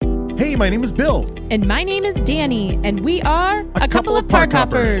Hey, my name is Bill. And my name is Danny, and we are a couple of park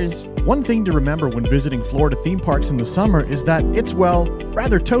hoppers. One thing to remember when visiting Florida theme parks in the summer is that it's, well,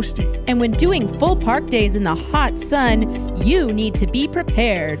 rather toasty. And when doing full park days in the hot sun, you need to be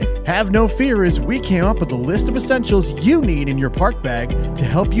prepared. Have no fear, as we came up with a list of essentials you need in your park bag to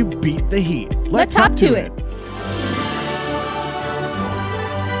help you beat the heat. Let's hop to it.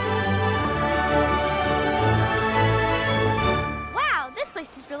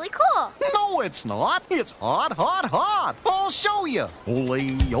 No, it's not. It's hot, hot, hot. I'll show you. Ole,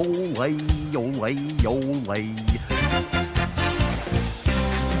 ole, ole, ole.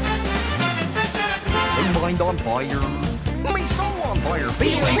 My mind on fire. My soul on fire.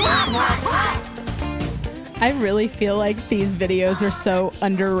 Feeling hot, hot, hot. I really feel like these videos are so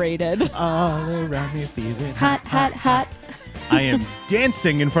underrated. All around me feeling Hot, hot, hot. I am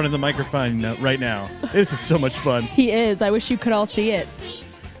dancing in front of the microphone right now. This is so much fun. He is. I wish you could all see it.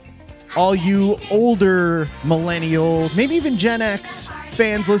 All you older millennial, maybe even Gen X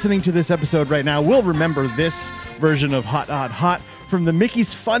fans listening to this episode right now will remember this version of Hot, Hot, Hot from the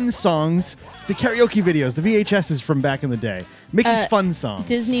Mickey's Fun Songs, the karaoke videos, the VHSs from back in the day. Mickey's Fun Songs.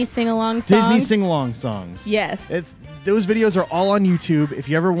 Disney sing-along songs. Disney sing-along songs. Yes. Those videos are all on YouTube. If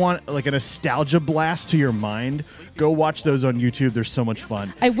you ever want like a nostalgia blast to your mind, go watch those on YouTube. They're so much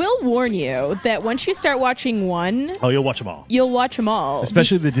fun. I will warn you that once you start watching one... Oh, you'll watch them all. You'll watch them all.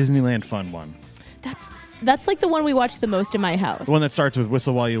 Especially the Disneyland Fun one. That's like the one we watch the most in my house. The one that starts with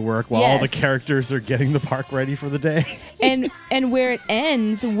Whistle While You Work while all the characters are getting the park ready for the day. and where it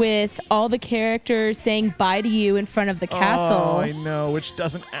ends with all the characters saying bye to you in front of the castle. Oh, I know, which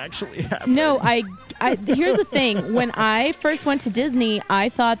doesn't actually happen. No, here's the thing. When I first went to Disney, I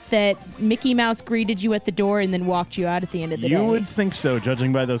thought that Mickey Mouse greeted you at the door and then walked you out at the end of the day. You would think so,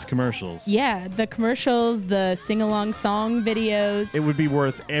 judging by those commercials. Yeah, the commercials, the sing-along song videos. It would be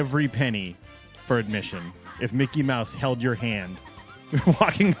worth every penny for admission if Mickey Mouse held your hand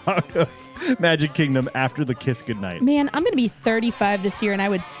walking out of Magic Kingdom after the kiss goodnight. Man, I'm going to be 35 this year, and I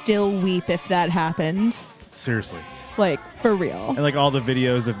would still weep if that happened. Seriously. Like, for real. And like all the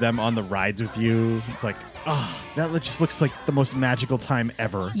videos of them on the rides with you, it's like, that just looks like the most magical time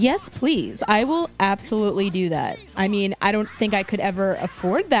ever. Yes, please. I will absolutely do that. I mean, I don't think I could ever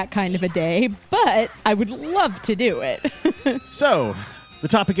afford that kind of a day, but I would love to do it. So, the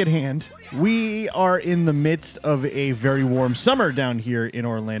topic at hand, we are in the midst of a very warm summer down here in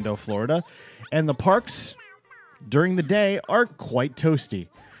Orlando, Florida, and the parks during the day are quite toasty.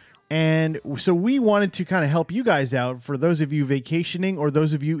 And so we wanted to kind of help you guys out for those of you vacationing or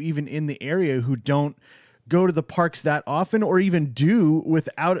those of you even in the area who don't go to the parks that often or even do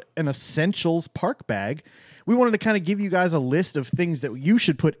without an essentials park bag. We wanted to kind of give you guys a list of things that you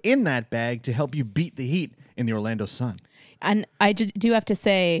should put in that bag to help you beat the heat in the Orlando sun. And I do have to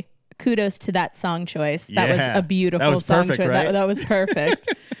say, kudos to that song choice. That was a beautiful song choice. Right? That was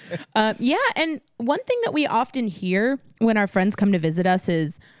perfect. Yeah, and one thing that we often hear when our friends come to visit us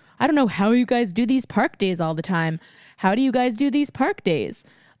is, I don't know how you guys do these park days all the time. How do you guys do these park days?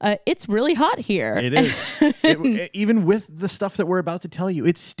 It's really hot here. It is. Even with the stuff that we're about to tell you,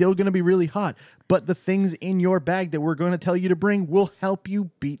 it's still going to be really hot. But the things in your bag that we're going to tell you to bring will help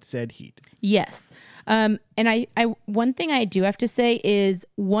you beat said heat. Yes. And I one thing I do have to say is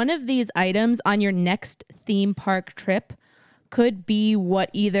one of these items on your next theme park trip could be what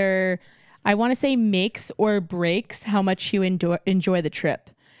either, I want to say, makes or breaks how much you enjoy the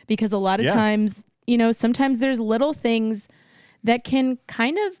trip. Because a lot of times, sometimes there's little things that can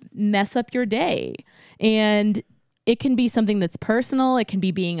kind of mess up your day. And it can be something that's personal. It can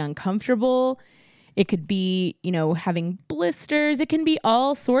be being uncomfortable. It could be, having blisters. It can be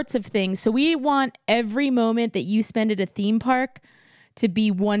all sorts of things. So we want every moment that you spend at a theme park to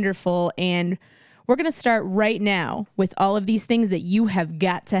be wonderful. And we're going to start right now with all of these things that you have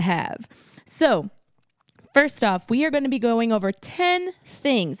got to have. So first off, we are going to be going over 10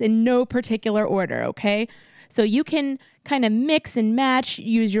 things in no particular order, okay? So you can kind of mix and match,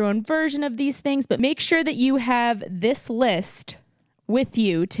 use your own version of these things, but make sure that you have this list with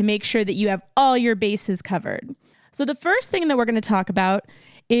you to make sure that you have all your bases covered. So the first thing that we're going to talk about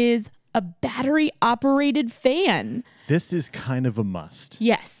is a battery-operated fan. This is kind of a must.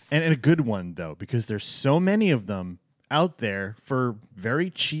 Yes. And a good one, though, because there's so many of them out there for very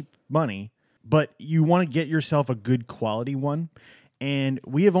cheap money, but you want to get yourself a good quality one. And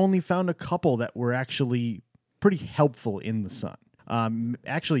we have only found a couple that were actually pretty helpful in the sun.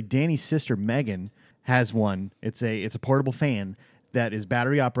 Actually, Danny's sister, Megan, has one. It's a portable fan that is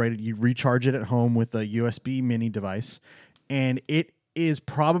battery operated. You recharge it at home with a USB mini device, and it is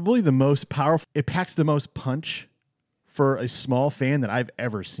probably the most powerful. It packs the most punch for a small fan that I've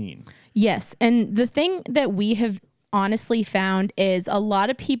ever seen. Yes. And the thing that we have honestly found is a lot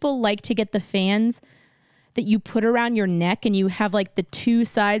of people like to get the fans that you put around your neck and you have like the two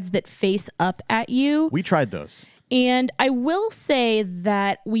sides that face up at you. We tried those. And I will say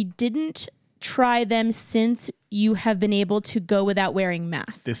that we didn't try them since you have been able to go without wearing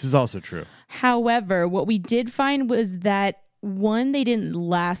masks. This is also true. However, what we did find was that one, they didn't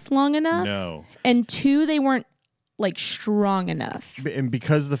last long enough. No. And two, they weren't like strong enough. And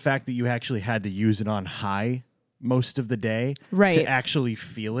because of the fact that you actually had to use it on high most of the day Right. to actually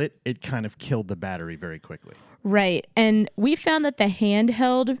feel it, it kind of killed the battery very quickly. Right. And we found that the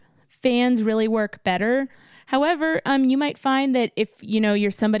handheld fans really work better. However, you might find that if,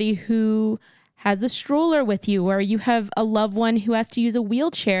 you're somebody who has a stroller with you or you have a loved one who has to use a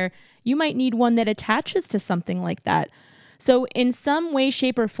wheelchair, you might need one that attaches to something like that. So in some way,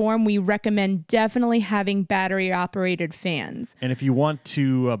 shape, or form, we recommend definitely having battery-operated fans. And if you want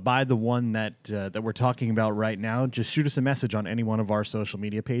to buy the one that we're talking about right now, just shoot us a message on any one of our social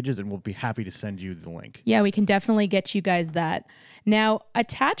media pages, and we'll be happy to send you the link. Yeah, we can definitely get you guys that. Now,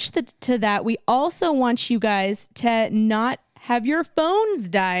 attached to that, we also want you guys to not have your phones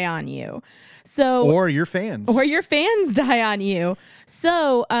die on you. Or your fans. Or your fans die on you.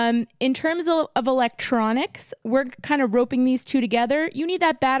 So in terms of electronics, we're kind of roping these two together. You need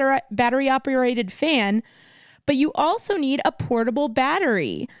that battery-operated fan, but you also need a portable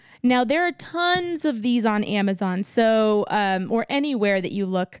battery. Now, there are tons of these on Amazon, so or anywhere that you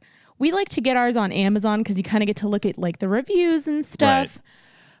look. We like to get ours on Amazon because you kind of get to look at like the reviews and stuff. Right.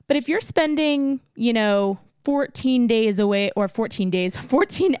 But if you're spending, 14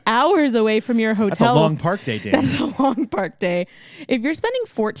 hours away from your hotel. That's a long park day, Dan. That's a long park day. If you're spending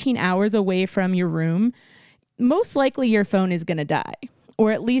 14 hours away from your room, most likely your phone is going to die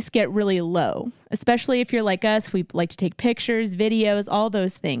or at least get really low, especially if you're like us. We like to take pictures, videos, all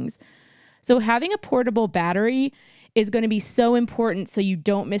those things. So having a portable battery is going to be so important so you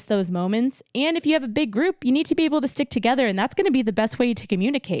don't miss those moments. And if you have a big group, you need to be able to stick together, and that's going to be the best way to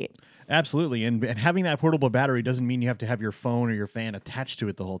communicate. Absolutely. And having that portable battery doesn't mean you have to have your phone or your fan attached to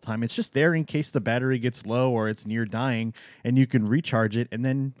it the whole time. It's just there in case the battery gets low or it's near dying, and you can recharge it and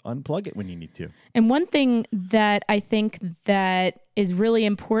then unplug it when you need to. And one thing that I think that is really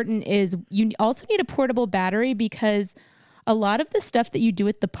important is you also need a portable battery, because a lot of the stuff that you do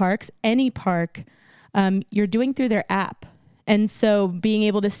at the parks, any park, you're doing through their app. And so being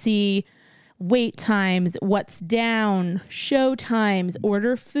able to see wait times, what's down, show times,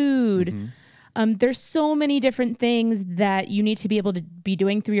 order food. There's so many different things that you need to be able to be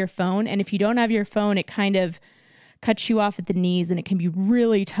doing through your phone. And if you don't have your phone, it kind of cuts you off at the knees, and it can be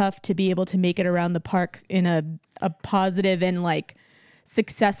really tough to be able to make it around the park in a positive and like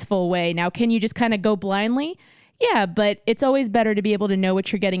successful way. Now, can you just kind of go blindly? Yeah, but it's always better to be able to know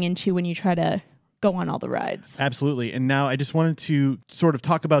what you're getting into when you try to go on all the rides. Absolutely. And now I just wanted to sort of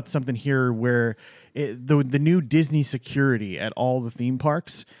talk about something here where the new Disney security at all the theme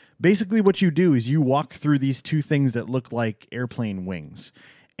parks, basically what you do is you walk through these two things that look like airplane wings,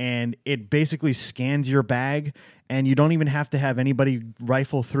 and it basically scans your bag, and you don't even have to have anybody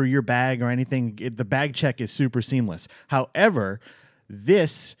rifle through your bag or anything. The bag check is super seamless. However,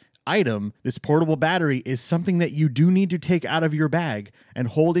 this item, this portable battery, is something that you do need to take out of your bag and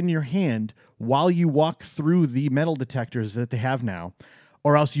hold in your hand while you walk through the metal detectors that they have now,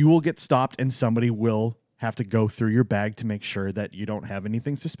 or else you will get stopped and somebody will have to go through your bag to make sure that you don't have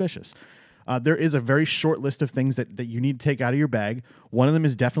anything suspicious. There is a very short list of things that you need to take out of your bag. One of them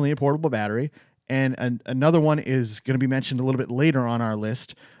is definitely a portable battery, and another one is going to be mentioned a little bit later on our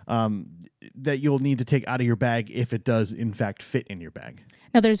list that you'll need to take out of your bag if it does, in fact, fit in your bag.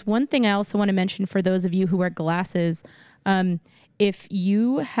 Now, there's one thing I also want to mention for those of you who wear glasses. If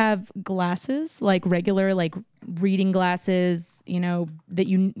you have glasses, like regular, like reading glasses, that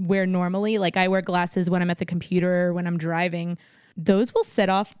you wear normally, like I wear glasses when I'm at the computer or when I'm driving, those will set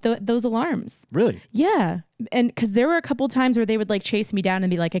off those alarms. Really? Yeah. And because there were a couple times where they would like chase me down and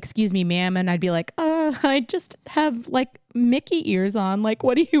be like, "Excuse me, ma'am." And I'd be like, I just have like Mickey ears on. Like,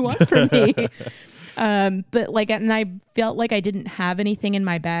 what do you want from me? But like, and I felt like I didn't have anything in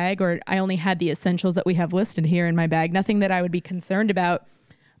my bag, or I only had the essentials that we have listed here in my bag. Nothing that I would be concerned about.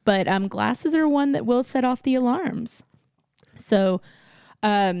 But glasses are one that will set off the alarms. So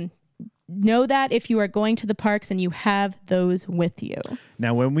know that if you are going to the parks and you have those with you.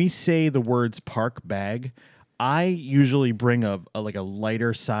 Now, when we say the words park bag, I usually bring a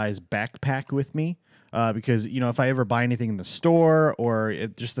lighter size backpack with me. Because, if I ever buy anything in the store or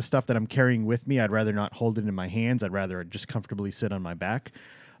just the stuff that I'm carrying with me, I'd rather not hold it in my hands. I'd rather just comfortably sit on my back.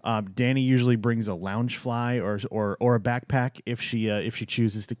 Danny usually brings a lounge fly or a backpack if she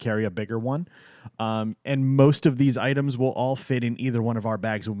chooses to carry a bigger one. And most of these items will all fit in either one of our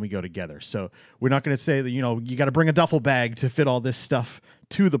bags when we go together. So we're not going to say that, you got to bring a duffel bag to fit all this stuff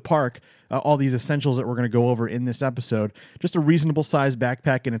to the park, all these essentials that we're going to go over in this episode. Just a reasonable size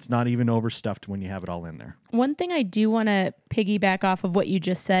backpack, and it's not even overstuffed when you have it all in there. One thing I do want to piggyback off of what you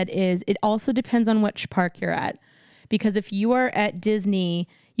just said is it also depends on which park you're at. Because if you are at Disney,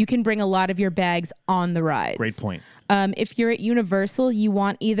 you can bring a lot of your bags on the rides. Great point. If you're at Universal, you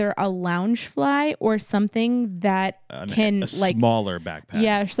want either a lounge fly or something that can a smaller backpack.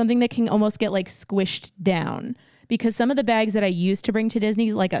 Yeah, something that can almost get like squished down. Because some of the bags that I used to bring to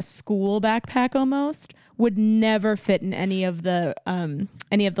Disney, like a school backpack almost, would never fit in any of the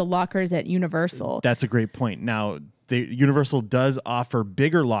lockers at Universal. That's a great point. Now, Universal does offer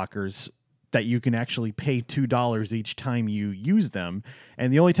bigger lockers that you can actually pay $2 each time you use them.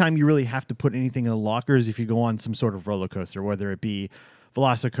 And the only time you really have to put anything in the locker is if you go on some sort of roller coaster, whether it be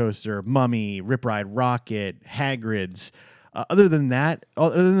Velocicoaster, Mummy, Rip Ride Rocket, Hagrid's. Other than that,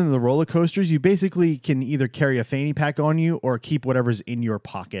 other than the roller coasters, you basically can either carry a fanny pack on you or keep whatever's in your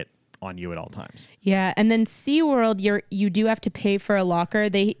pocket on you at all times. Yeah, and then SeaWorld, you do have to pay for a locker.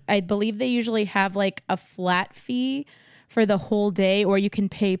 I believe they usually have like a flat fee for the whole day, or you can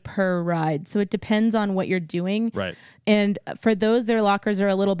pay per ride. So it depends on what you're doing. Right. And for those, their lockers are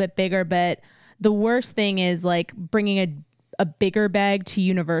a little bit bigger, but the worst thing is like bringing a bigger bag to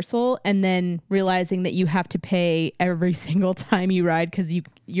Universal and then realizing that you have to pay every single time you ride because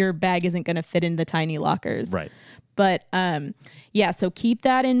your bag isn't going to fit in the tiny lockers. Right. But yeah, so keep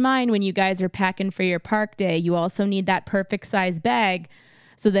that in mind when you guys are packing for your park day. You also need that perfect size bag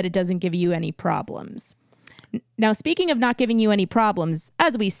so that it doesn't give you any problems. Now, speaking of not giving you any problems,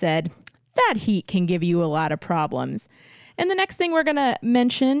 as we said, that heat can give you a lot of problems. And the next thing we're going to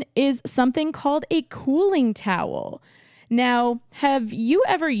mention is something called a cooling towel. Now, have you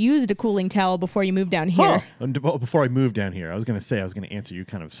ever used a cooling towel before you moved down here? Oh, before I moved down here, I was going to answer you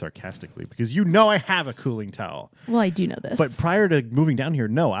kind of sarcastically because I have a cooling towel. Well, I do know this. But prior to moving down here,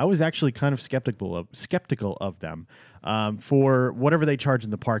 no, I was actually kind of skeptical of them for whatever they charge in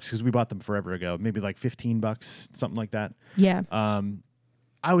the parks because we bought them forever ago, maybe like $15, something like that. Yeah.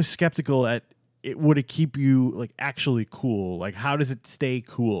 I was skeptical at would it keep you like actually cool? Like how does it stay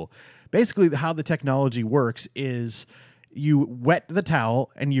cool? Basically, how the technology works is you wet the towel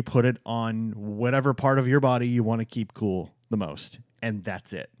and you put it on whatever part of your body you want to keep cool the most. And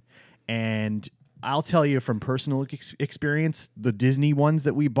that's it. And I'll tell you from personal experience, the Disney ones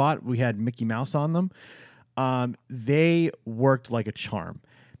that we bought, we had Mickey Mouse on them. They worked like a charm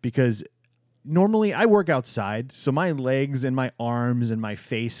because normally I work outside. So my legs and my arms and my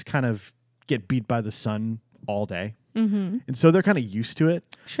face kind of get beat by the sun all day. Mm-hmm. And so they're kind of used to it.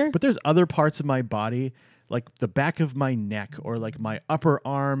 Sure. But there's other parts of my body like the back of my neck or like my upper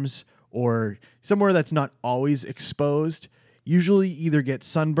arms or somewhere that's not always exposed, usually either get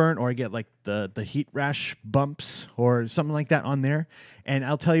sunburnt or I get like the heat rash bumps or something like that on there. And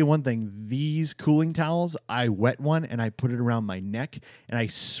I'll tell you one thing, these cooling towels, I wet one and I put it around my neck and I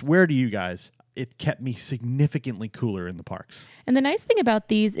swear to you guys, it kept me significantly cooler in the parks. And the nice thing about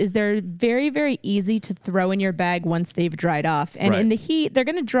these is they're very, very easy to throw in your bag once they've dried off. And in the heat, they're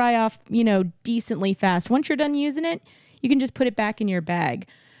going to dry off, decently fast. Once you're done using it, you can just put it back in your bag.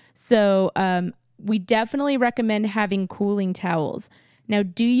 So we definitely recommend having cooling towels. Now,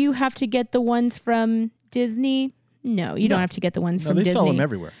 do you have to get the ones from Disney? No, you don't have to get the ones from Disney. They sell them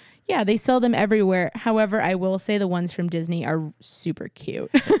everywhere. Yeah, they sell them everywhere. However, I will say the ones from Disney are super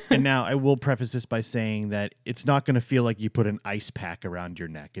cute. And now I will preface this by saying that it's not going to feel like you put an ice pack around your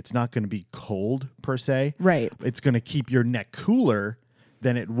neck. It's not going to be cold per se. Right. It's going to keep your neck cooler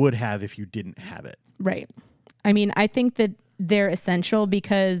than it would have if you didn't have it. Right. I mean, I think that they're essential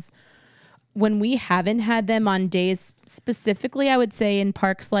because when we haven't had them on days, specifically, I would say in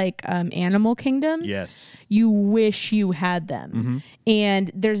parks like Animal Kingdom, yes, you wish you had them. Mm-hmm.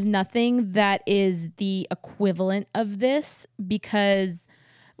 And there's nothing that is the equivalent of this because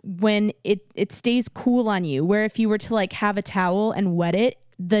when it stays cool on you, where if you were to like have a towel and wet it,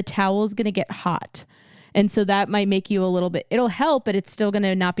 the towel is going to get hot. And so that might make you a little bit, it'll help, but it's still going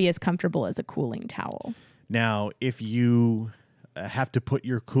to not be as comfortable as a cooling towel. Now, if you have to put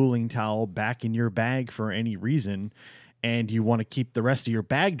your cooling towel back in your bag for any reason and you want to keep the rest of your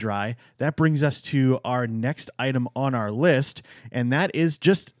bag dry, that brings us to our next item on our list, and that is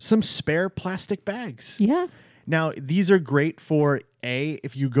just some spare plastic bags. Yeah. Now, these are great for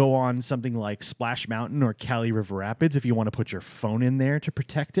if you go on something like Splash Mountain or Cali River Rapids, if you want to put your phone in there to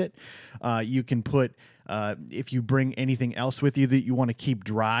protect it. You can put, if you bring anything else with you that you want to keep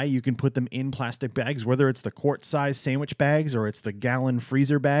dry, you can put them in plastic bags, whether it's the quart-size sandwich bags or it's the gallon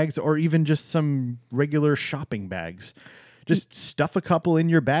freezer bags or even just some regular shopping bags. Just stuff a couple in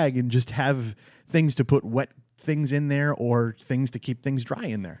your bag and just have things to put wet things in there or things to keep things dry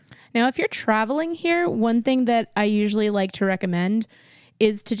in there. Now, if you're traveling here, one thing that I usually like to recommend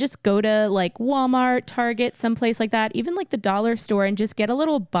is to just go to like Walmart, Target, someplace like that, even like the dollar store, and just get a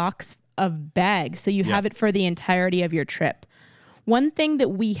little box of bags so you have it for the entirety of your trip. One thing that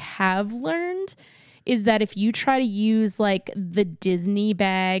we have learned is that if you try to use like the Disney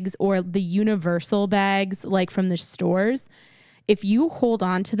bags or the Universal bags, like from the stores, if you hold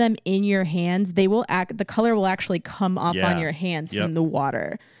on to them in your hands, the color will actually come off on your hands from the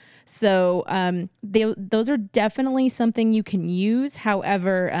water. So those are definitely something you can use.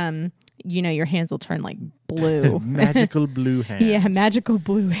 However, your hands will turn like blue. Magical blue hands. Yeah, magical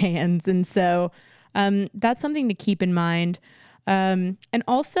blue hands. And so that's something to keep in mind. And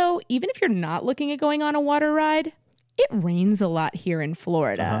also, even if you're not looking at going on a water ride, it rains a lot here in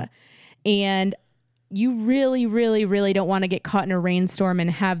Florida. And you really, really, really don't want to get caught in a rainstorm and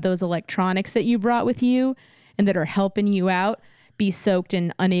have those electronics that you brought with you and that are helping you out be soaked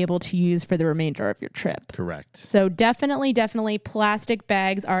and unable to use for the remainder of your trip. Correct. So definitely plastic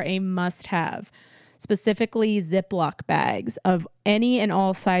bags are a must-have, specifically Ziploc bags of any and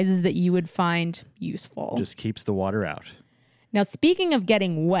all sizes that you would find useful. Just keeps the water out. Now, speaking of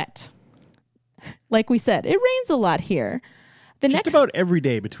getting wet, like we said, it rains a lot here. Just about every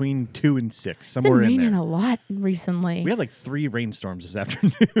day between 2 and 6, somewhere in there. It's been raining a lot recently. We had like 3 rainstorms this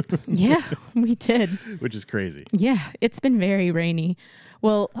afternoon. Yeah, we did. Which is crazy. Yeah, it's been very rainy.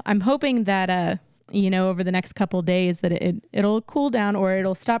 Well, I'm hoping that, over the next couple of days that it'll cool down or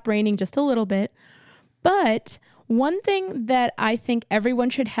it'll stop raining just a little bit. But one thing that I think everyone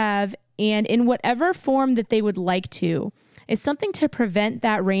should have, and in whatever form that they would like to, is something to prevent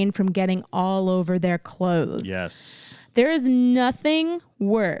that rain from getting all over their clothes. Yes. There is nothing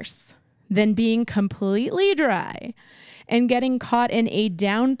worse than being completely dry and getting caught in a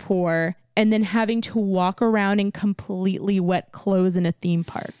downpour and then having to walk around in completely wet clothes in a theme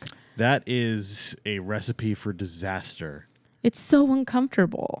park. That is a recipe for disaster. It's so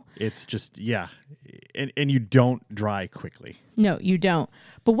uncomfortable. It's just, and you don't dry quickly. No, you don't.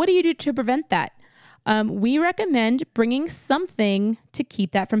 But what do you do to prevent that? We recommend bringing something to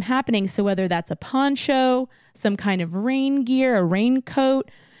keep that from happening. So whether that's a poncho, some kind of rain gear, a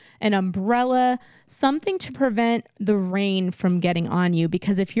raincoat, an umbrella, something to prevent the rain from getting on you.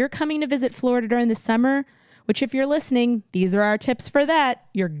 Because if you're coming to visit Florida during the summer, which if you're listening, these are our tips for that,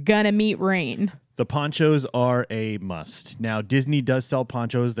 you're gonna meet rain. The ponchos are a must. Now, Disney does sell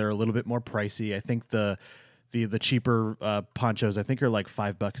ponchos. They're a little bit more pricey. I think the cheaper ponchos, I think, are like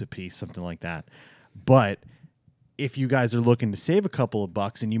 $5 a piece, something like that. But if you guys are looking to save a couple of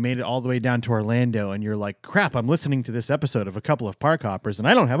bucks and you made it all the way down to Orlando and you're like, crap, I'm listening to this episode of A Couple of Park Hoppers and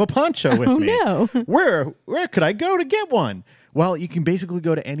I don't have a poncho with me. Oh, no. Where could I go to get one? Well, you can basically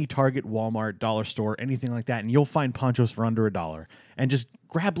go to any Target, Walmart, dollar store, anything like that, and you'll find ponchos for under $1. And just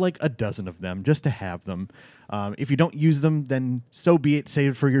grab like a dozen of them just to have them. If you don't use them, then so be it.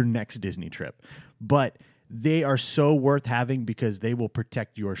 Save it for your next Disney trip. But they are so worth having because they will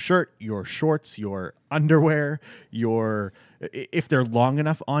protect your shirt, your shorts, your underwear, if they're long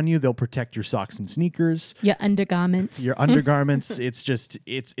enough on you, they'll protect your socks and sneakers. Your undergarments. Your undergarments.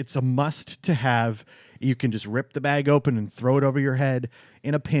 It's a must to have. You can just rip the bag open and throw it over your head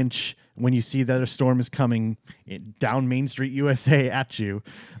in a pinch when you see that a storm is coming down Main Street, USA at you.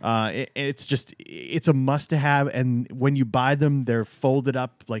 It's a must to have. And when you buy them, they're folded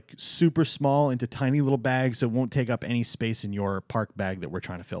up like super small into tiny little bags. So it won't take up any space in your park bag that we're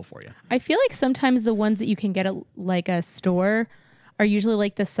trying to fill for you. I feel like sometimes the ones that you can get at like a store are usually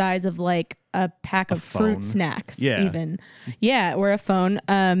like the size of like a pack of fruit snacks. Yeah. Even. Yeah. Or a phone.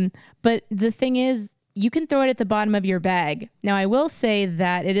 But the thing is, you can throw it at the bottom of your bag. Now, I will say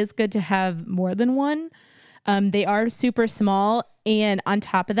that it is good to have more than one. They are super small. And on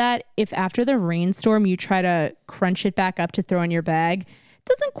top of that, if after the rainstorm you try to crunch it back up to throw in your bag, it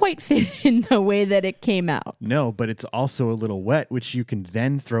doesn't quite fit in the way that it came out. No, but it's also a little wet, which you can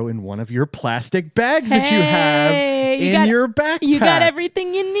then throw in one of your plastic bags that you have in your backpack. You got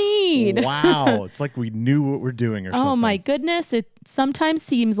everything you need. Wow. It's like we knew what we're doing or something. Oh, my goodness. It sometimes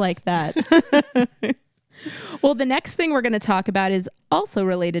seems like that. Well, the next thing we're going to talk about is also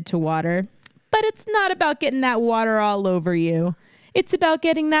related to water, but it's not about getting that water all over you. It's about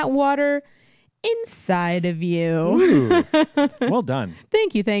getting that water inside of you. Ooh, well done.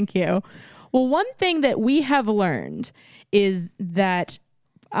 Thank you. Thank you. Well, one thing that we have learned is that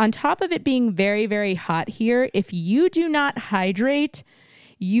on top of it being very, very hot here, if you do not hydrate,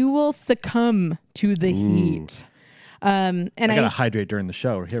 you will succumb to the heat. And I gotta hydrate during the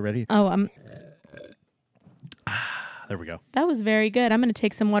show. Here, ready? Oh, There we go. that was very good. I'm going to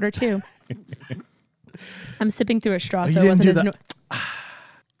take some water too. I'm sipping through a straw, you so it didn't wasn't do as.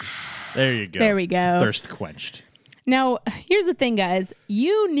 that. There you go. There we go. Thirst quenched. Now, here's the thing, guys.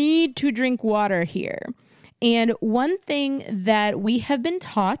 You need to drink water here. And one thing that we have been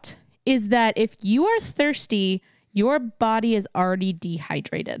taught is that if you are thirsty, your body is already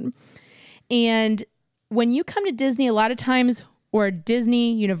dehydrated. And when you come to Disney, a lot of times, or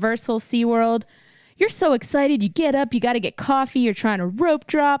Disney, Universal, SeaWorld, you're so excited. You get up, you got to get coffee, you're trying to rope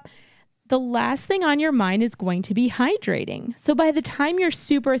drop. The last thing on your mind is going to be hydrating. So by the time you're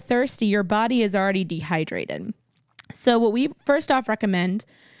super thirsty, your body is already dehydrated. So what we first off recommend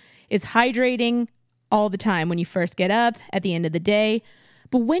is hydrating all the time when you first get up, at the end of the day.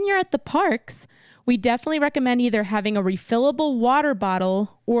 But when you're at the parks, we definitely recommend either having a refillable water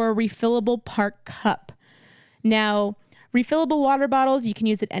bottle or a refillable park cup. Now, refillable water bottles, you can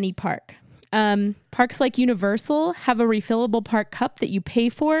use at any park. Parks like Universal have a refillable park cup that you pay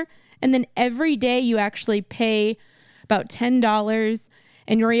for, and then every day you actually pay about $10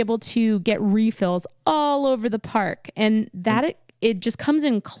 and you're able to get refills all over the park. And that it just comes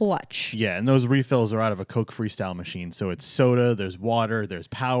in clutch. Yeah, and those refills are out of a Coke Freestyle machine. So it's soda, there's water, there's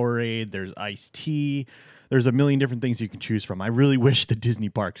Powerade, there's iced tea. There's a million different things you can choose from. I really wish the Disney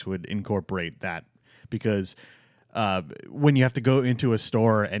parks would incorporate that, because when you have to go into a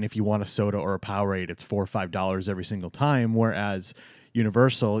store and if you want a soda or a Powerade, it's $4 or $5 every single time. Whereas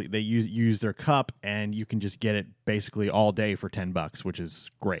Universal, they use their cup and you can just get it basically all day for $10, which is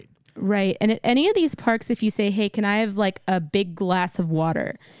great. Right. And at any of these parks, if you say, hey, can I have like a big glass of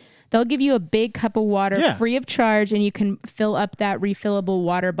water? They'll give you a big cup of water free of charge, and you can fill up that refillable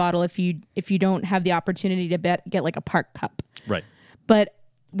water bottle if you don't have the opportunity to get like a park cup. Right. But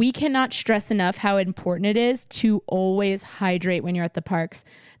we cannot stress enough how important it is to always hydrate when you're at the parks.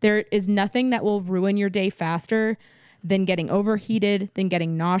 There is nothing that will ruin your day faster than getting overheated, than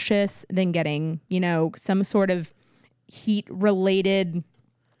getting nauseous, than getting, some sort of heat related,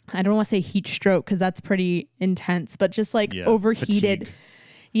 I don't want to say heat stroke because that's pretty intense, but just like overheated. Fatigue.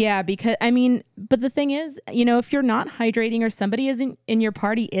 Yeah, because but the thing is, if you're not hydrating or somebody isn't in your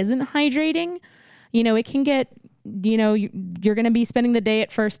party isn't hydrating, it can get, you're going to be spending the day at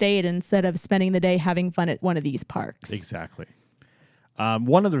first aid instead of spending the day having fun at one of these parks. Exactly.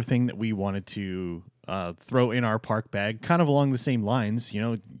 One other thing that we wanted to throw in our park bag, kind of along the same lines,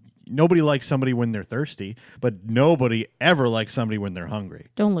 nobody likes somebody when they're thirsty, but nobody ever likes somebody when they're hungry.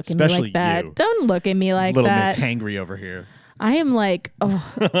 Don't look at me like that. You. Don't look at me like Little that. Miss Hangry over here. I am like,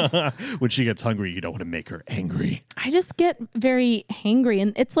 oh. When she gets hungry, you don't want to make her angry. I just get very hangry,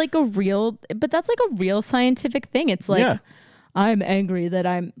 and it's like but that's like a real scientific thing. It's like, I'm angry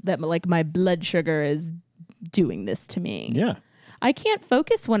that like my blood sugar is doing this to me. Yeah. I can't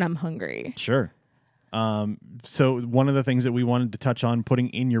focus when I'm hungry. Sure. So one of the things that we wanted to touch on putting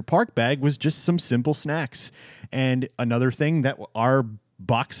in your park bag was just some simple snacks. And another thing that our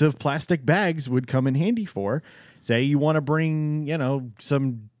box of plastic bags would come in handy for, say you want to bring,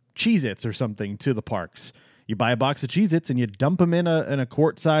 some Cheez-Its or something to the parks. You buy a box of Cheez-Its and you dump them in a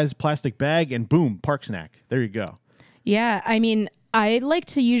quart-sized plastic bag and boom, park snack. There you go. Yeah. I like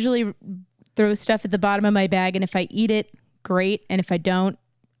to usually throw stuff at the bottom of my bag, and if I eat it, great. And if I don't,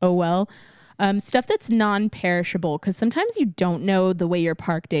 oh well. Stuff that's non-perishable, because sometimes you don't know the way your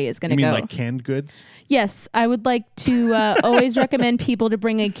park day is going to go. You mean like canned goods? Yes, I would like to always recommend people to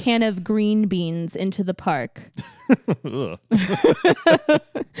bring a can of green beans into the park. What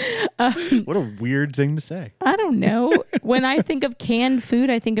a weird thing to say. I don't know. When I think of canned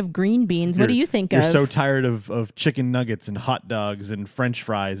food, I think of green beans. What do you think of? You're so tired of chicken nuggets and hot dogs and French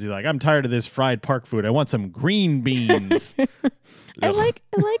fries. You're like, I'm tired of this fried park food. I want some green beans. I like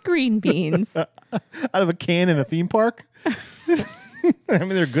green beans. Out of a can in a theme park?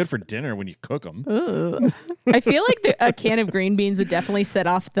 They're good for dinner when you cook them. Ooh. I feel like a can of green beans would definitely set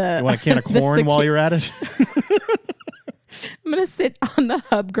off the... You want a can of corn while you're at it? I'm going to sit on the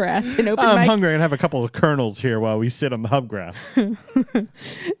hub grass and open I'm hungry and have a couple of kernels here while we sit on the hub grass.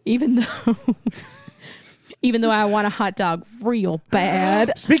 Even though I want a hot dog real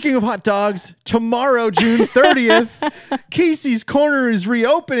bad. Speaking of hot dogs, tomorrow, June 30th, Casey's Corner is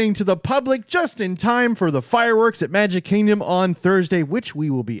reopening to the public just in time for the fireworks at Magic Kingdom on Thursday, which we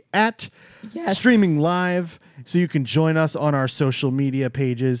will be at, streaming live, so you can join us on our social media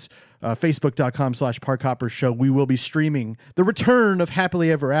pages. Facebook.com/Park Show. We will be streaming the return of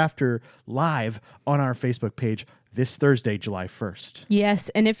Happily Ever After live on our Facebook page this Thursday, July 1st. Yes,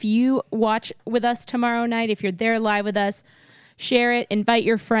 and if you watch with us tomorrow night, if you're there live with us, share it, invite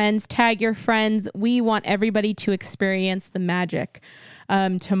your friends, tag your friends. We want everybody to experience the magic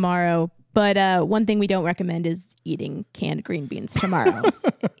tomorrow. But one thing we don't recommend is eating canned green beans tomorrow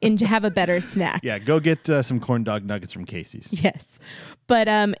and to have a better snack. Yeah, go get some corn dog nuggets from Casey's. Yes. But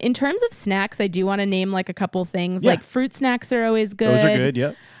in terms of snacks, I do want to name like a couple things. Yeah. Like fruit snacks are always good. Those are good,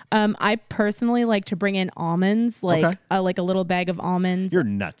 yep. I personally like to bring in almonds, like Okay. like a little bag of almonds. You're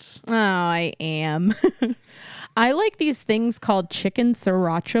nuts. Oh, I am. I like these things called chicken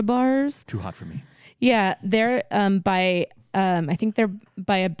sriracha bars. Too hot for me. Yeah, they're I think they're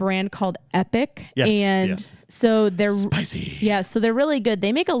by a brand called Epic. Yes, and yes. so they're Spicy. Yeah, so they're really good.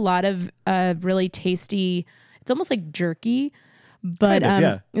 They make a lot of really tasty. It's almost like jerky, but Kind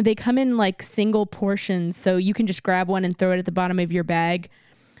of, yeah. they come in like single portions, so you can just grab one and throw it at the bottom of your bag.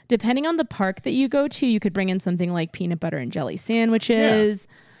 Depending on the park that you go to, you could bring in something like peanut butter and jelly sandwiches.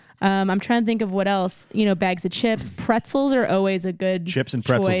 I'm trying to think of what else. Bags of chips. Pretzels are always a good Chips and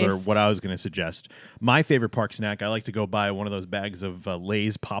pretzels choice. are what I was going to suggest. My favorite park snack, I like to go buy one of those bags of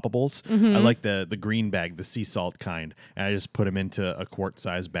Lay's Poppables. Mm-hmm. I like the green bag, the sea salt kind. And I just put them into a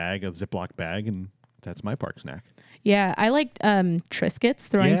quart-sized bag, a Ziploc bag, and that's my park snack. Yeah, I like Triscuits.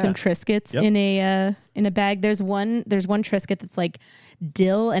 Throwing Yeah. some Triscuits Yep. in a bag. There's one Triscuit that's like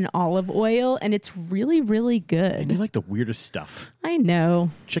dill and olive oil, and it's really, really good. And you like the weirdest stuff. I know.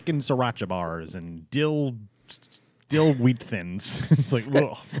 Chicken sriracha bars and dill wheat thins. It's like,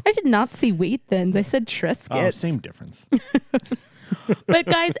 ugh. I did not see wheat thins. I said Triscuits. Oh, same difference. But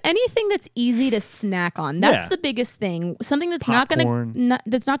guys, anything that's easy to snack on. That's Yeah. the biggest thing. Something that's Popcorn.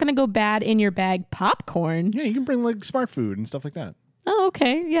 not gonna go bad in your bag. Popcorn. Yeah, you can bring like smart food and stuff like that. Oh,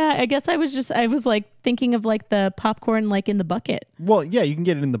 okay. Yeah, I guess I was like thinking of like the popcorn like in the bucket. Well, yeah, you can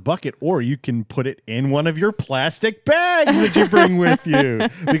get it in the bucket, or you can put it in one of your plastic bags that you bring with you,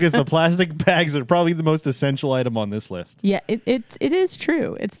 because the plastic bags are probably the most essential item on this list. Yeah, it is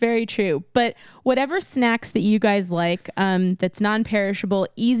true. It's very true. But whatever snacks that you guys like, that's non-perishable,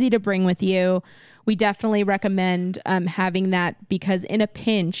 easy to bring with you, we definitely recommend having that, because in a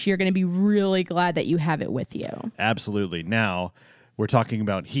pinch, you're going to be really glad that you have it with you. Absolutely. Now, we're talking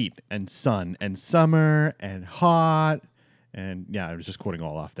about heat and sun and summer and hot. And yeah, I was just quoting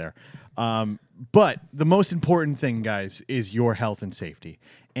all off there. But the most important thing, guys, is your health and safety.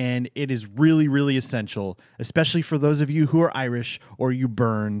 And it is really, really essential, especially for those of you who are Irish or you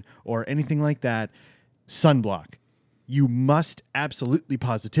burn or anything like that, sunblock. You must absolutely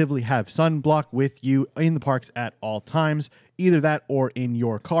positively have sunblock with you in the parks at all times, either that or in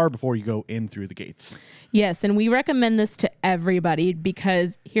your car before you go in through the gates. Yes, and we recommend this to everybody,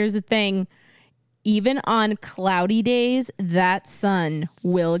 because here's the thing. Even on cloudy days, that sun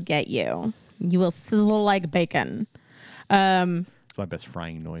will get you. You will sizzle like bacon. It's my best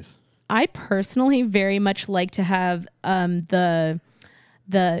frying noise. I personally very much like to have the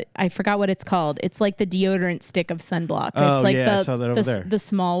I forgot what it's called. It's like the deodorant stick of sunblock. Oh, it's like yeah, I saw that over there. the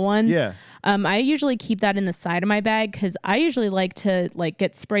small one. Yeah. I usually keep that in the side of my bag, because I usually like to like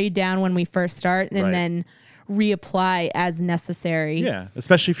get sprayed down when we first start and Right. then reapply as necessary. Yeah,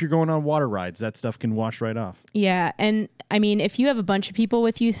 especially if you're going on water rides, that stuff can wash right off. Yeah, and I mean, if you have a bunch of people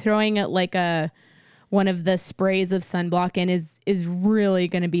with you, throwing it like one of the sprays of sunblock in is really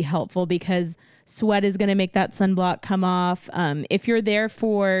going to be helpful, because sweat is going to make that sunblock come off. If you're there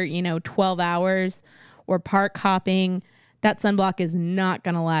for 12 hours or park hopping, that sunblock is not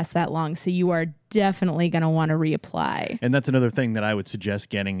going to last that long. So you are definitely going to want to reapply. And that's another thing that I would suggest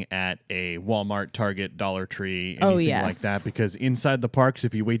getting at a Walmart, Target, Dollar Tree, anything yes. like that. Because inside the parks,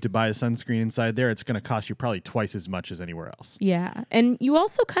 if you wait to buy a sunscreen inside there, it's going to cost you probably twice as much as anywhere else. Yeah. And you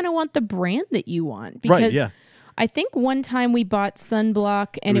also kind of want the brand that you want. Because Right, yeah. I think one time we bought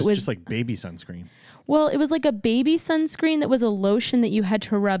sunblock and It was just like baby sunscreen. Well, it was like a baby sunscreen that was a lotion that you had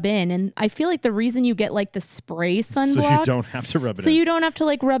to rub in. And I feel like the reason you get like the spray sunblock, So you don't have to rub it in. you don't have to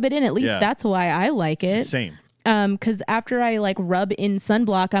like rub it in. At least Yeah. that's why I like it. Same. Because after I like rub in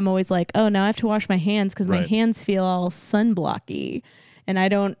sunblock, I'm always like, oh, now I have to wash my hands because my Right. hands feel all sunblocky. And I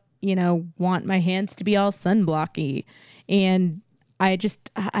don't, want my hands to be all sunblocky. And I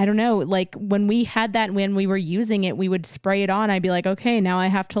don't know, like when we had that, when we were using it, we would spray it on. I'd be like, okay, now I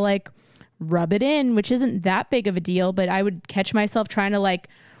have to like rub it in, which isn't that big of a deal, but I would catch myself trying to like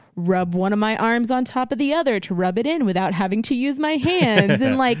rub one of my arms on top of the other to rub it in without having to use my hands.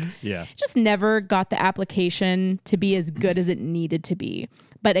 And like, Yeah. just never got the application to be as good as it needed to be.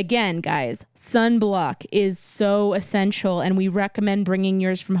 But again, guys, sunblock is so essential, and we recommend bringing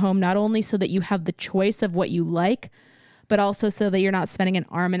yours from home, not only so that you have the choice of what you like, but also so that you're not spending an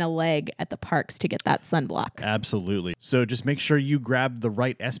arm and a leg at the parks to get that sunblock. Absolutely. So just make sure you grab the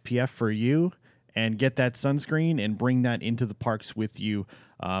right SPF for you and get that sunscreen and bring that into the parks with you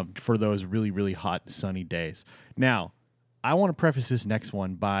for those really, really hot, sunny days. Now, I want to preface this next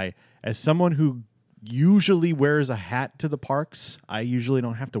one by, as someone who usually wears a hat to the parks, I usually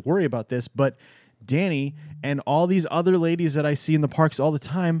don't have to worry about this, but Danny and all these other ladies that I see in the parks all the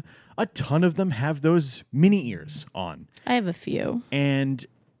time, a ton of them have those mini ears on. I have a few. And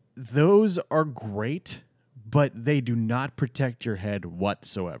those are great, but they do not protect your head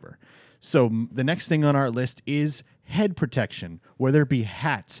whatsoever. So the next thing on our list is head protection, whether it be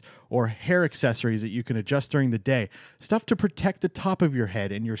hats or hair accessories that you can adjust during the day. Stuff to protect the top of your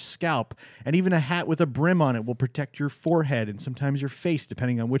head and your scalp, and even a hat with a brim on it will protect your forehead and sometimes your face,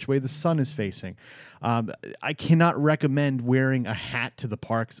 depending on which way the sun is facing. I cannot recommend wearing a hat to the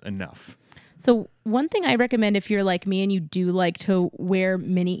parks enough. So one thing I recommend if you're like me and you do like to wear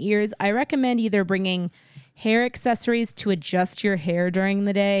mini ears, I recommend either bringing hair accessories to adjust your hair during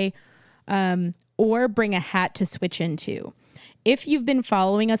the day, or bring a hat to switch into. If you've been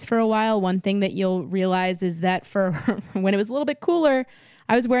following us for a while, one thing that you'll realize is that for when it was a little bit cooler,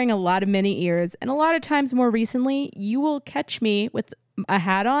 I was wearing a lot of mini ears. And a lot of times more recently, you will catch me with a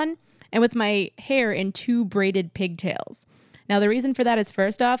hat on and with my hair in 2 braided pigtails. Now, the reason for that is,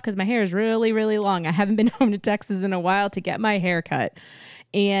 first off, because my hair is really, really long. I haven't been home to Texas in a while to get my hair cut.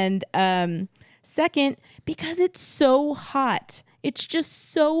 And second, because it's so hot. It's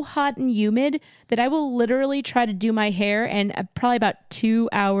just so hot and humid that I will literally try to do my hair, and probably about 2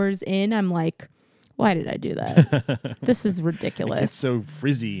 hours in, I'm like, why did I do that? This is ridiculous. It's so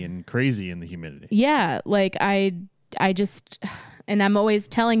frizzy and crazy in the humidity. Yeah, like I just, and I'm always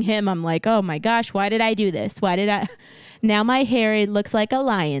telling him, I'm like, oh my gosh, why did I do this? Why did I? Now my hair, it looks like a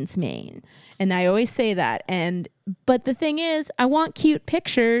lion's mane. And I always say that. But the thing is, I want cute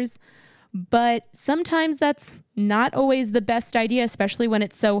pictures, but sometimes that's not always the best idea, especially when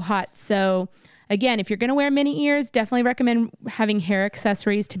it's so hot. So again, if you're going to wear mini ears, definitely recommend having hair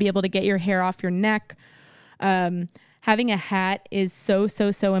accessories to be able to get your hair off your neck. Having a hat is so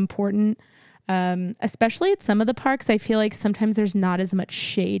important, especially at some of the parks. I feel like sometimes there's not as much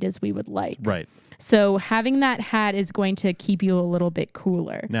shade as we would like. Right. So having that hat is going to keep you a little bit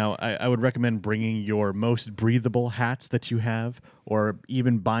cooler. Now, I would recommend bringing your most breathable hats that you have, or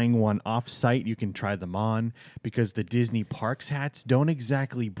even buying one off-site. You can try them on, because the Disney Parks hats don't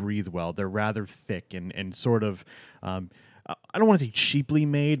exactly breathe well. They're rather thick and sort of, I don't want to say cheaply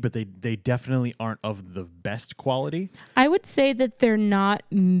made, but they definitely aren't of the best quality. I would say that they're not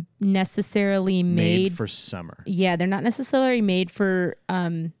necessarily made for summer. Yeah, they're not necessarily made for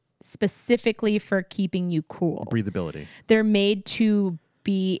specifically for keeping you cool. Breathability. They're made to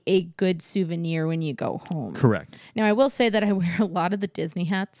be a good souvenir when you go home. Correct. Now, I will say that I wear a lot of the Disney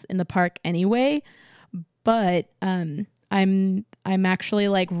hats in the park anyway, but I'm actually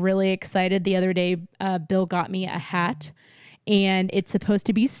like really excited. The other day, Bill got me a hat, and it's supposed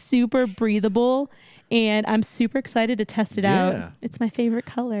to be super breathable, and I'm super excited to test it out. It's my favorite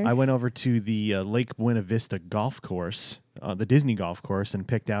color. I went over to the Lake Buena Vista golf course, the Disney golf course, and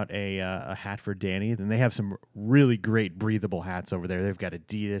picked out a hat for Danny. And they have some really great breathable hats over there. They've got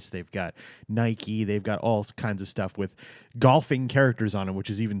Adidas, they've got Nike, they've got all kinds of stuff with golfing characters on them, which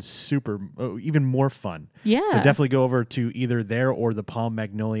is even more fun. Yeah. So definitely go over to either there or the Palm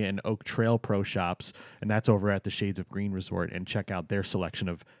Magnolia and Oak Trail Pro Shops, and that's over at the Shades of Green Resort, and check out their selection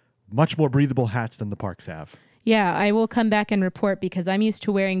of much more breathable hats than the parks have. Yeah, I will come back and report, because I'm used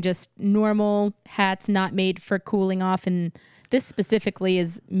to wearing just normal hats not made for cooling off, and this specifically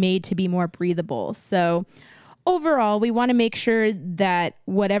is made to be more breathable. So overall, we want to make sure that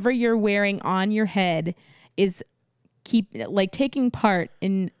whatever you're wearing on your head is taking part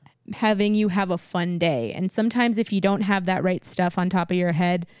in having you have a fun day. And sometimes if you don't have that right stuff on top of your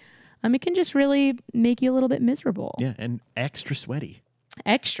head, it can just really make you a little bit miserable. Yeah, and extra sweaty.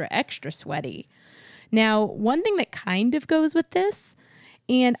 Extra sweaty. Now, one thing that kind of goes with this,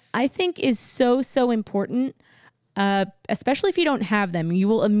 and I think is so important, especially if you don't have them, you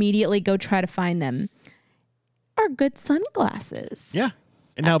will immediately go try to find them, are good sunglasses. Yeah.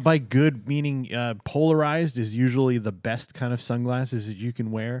 And now by good, meaning polarized is usually the best kind of sunglasses that you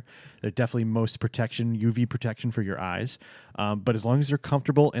can wear. They're definitely most protection, UV protection for your eyes. But as long as they're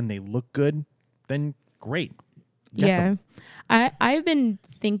comfortable and they look good, then great. Get them. I've been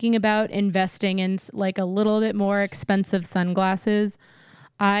thinking about investing in like a little bit more expensive sunglasses.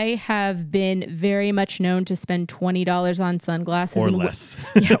 I have been very much known to spend $20 on sunglasses Or and less.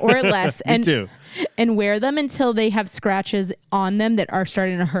 or less, Me too. and wear them until they have scratches on them that are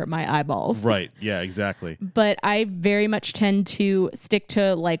starting to hurt my eyeballs. Right. Yeah, exactly. But I very much tend to stick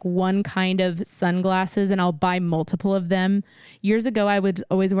to like one kind of sunglasses, and I'll buy multiple of them. Years ago, I was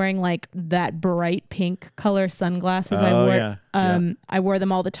always wearing like that bright pink color sunglasses. I wore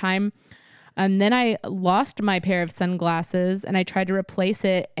them all the time. And then I lost my pair of sunglasses and I tried to replace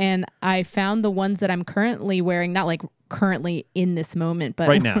it. And I found the ones that I'm currently wearing, not like currently in this moment, but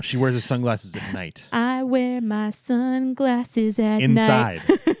Right now, she wears her sunglasses at night. I wear my sunglasses at Inside.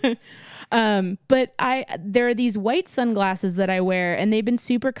 night. But there are these white sunglasses that I wear and they've been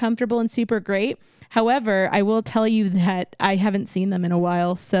super comfortable and super great. However, I will tell you that I haven't seen them in a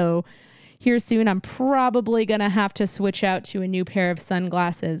while. So here soon, I'm probably going to have to switch out to a new pair of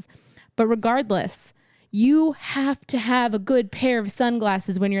sunglasses. But regardless, you have to have a good pair of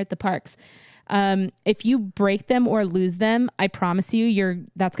sunglasses when you're at the parks. If you break them or lose them, I promise you,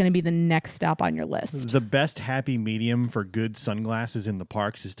 that's going to be the next stop on your list. The best happy medium for good sunglasses in the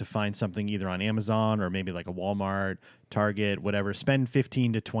parks is to find something either on Amazon or maybe like a Walmart, Target, whatever. Spend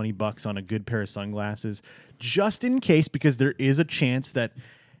 15 to 20 bucks on a good pair of sunglasses just in case, because there is a chance that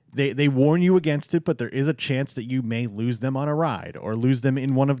They warn you against it, but there is a chance that you may lose them on a ride or lose them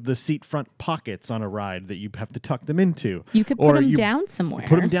in one of the seat front pockets on a ride that you have to tuck them into. You could put them down somewhere.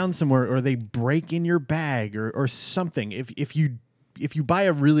 Put them down somewhere, or they break in your bag or something. If you buy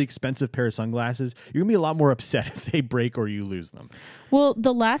a really expensive pair of sunglasses, you're going to be a lot more upset if they break or you lose them. Well,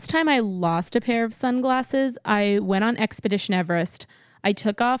 the last time I lost a pair of sunglasses, I went on Expedition Everest. I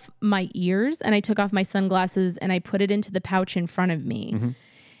took off my ears and I took off my sunglasses and I put it into the pouch in front of me. Mm-hmm.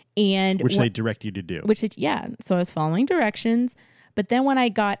 And Which they direct you to do. So I was following directions. But then when I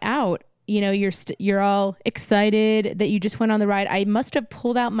got out, you're all excited that you just went on the ride. I must have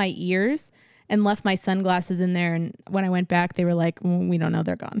pulled out my ears and left my sunglasses in there. And when I went back, they were like, we don't know,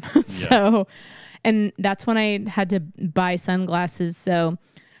 they're gone. So, and that's when I had to buy sunglasses. So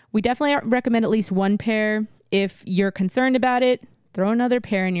we definitely recommend at least one pair. If you're concerned about it, throw another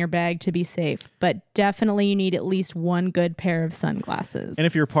pair in your bag to be safe, but definitely you need at least one good pair of sunglasses. And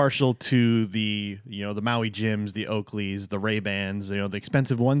if you're partial to the Maui Jims, the Oakleys, the Ray-Bans, the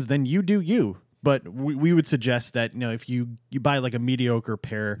expensive ones, then you do you. But we would suggest that, if you buy like a mediocre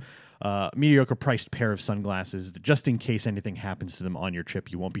priced pair of sunglasses, just in case anything happens to them on your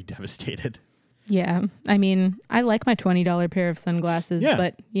trip, you won't be devastated. Yeah. I mean, I like my $20 pair of sunglasses,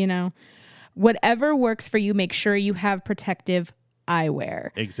 but whatever works for you, make sure you have protective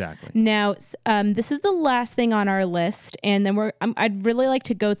eyewear. Exactly. Now, this is the last thing on our list, and then I'd really like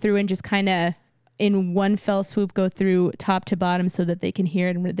to go through and just kind of in one fell swoop go through top to bottom so that they can hear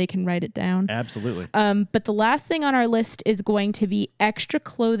it and they can write it down. Absolutely. But the last thing on our list is going to be extra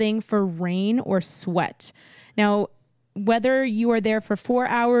clothing for rain or sweat. Now, whether you are there for 4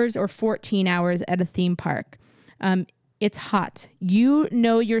 hours or 14 hours at a theme park, it's hot. You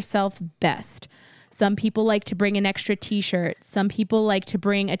know yourself best. Some people like to bring an extra t-shirt. Some people like to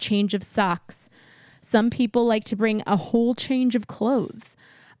bring a change of socks. Some people like to bring a whole change of clothes.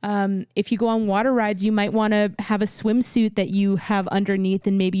 If you go on water rides, you might want to have a swimsuit that you have underneath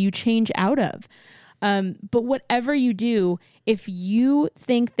and maybe you change out of. But whatever you do, if you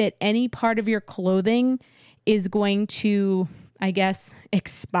think that any part of your clothing is going to, I guess,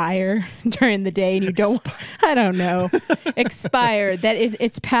 expire during the day and you don't, expire, that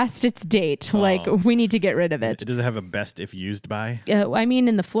it's past its date. Like, we need to get rid of it. Does it have a best if used by? I mean,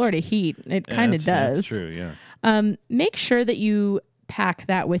 in the Florida heat, it kind of does. That's true, yeah. Make sure that you pack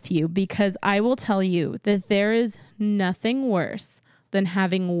that with you, because I will tell you that there is nothing worse than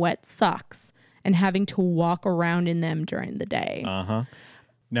having wet socks and having to walk around in them during the day. Uh-huh.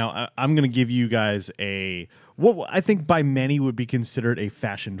 Now, I'm going to give you guys what I think by many would be considered a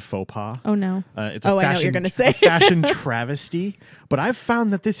fashion faux pas. Oh, no. It's I know what you're going to say. a fashion travesty, but I've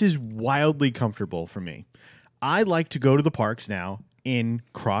found that this is wildly comfortable for me. I like to go to the parks now in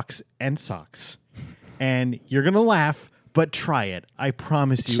Crocs and socks. And you're going to laugh, but try it. I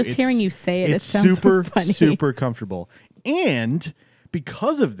promise you. Just hearing you say it, it's it sounds super, so funny. super comfortable. And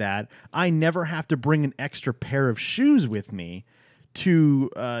because of that, I never have to bring an extra pair of shoes with me to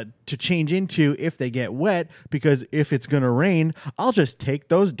change into if they get wet, because if it's going to rain, I'll just take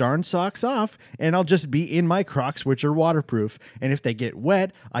those darn socks off and I'll just be in my Crocs, which are waterproof. And if they get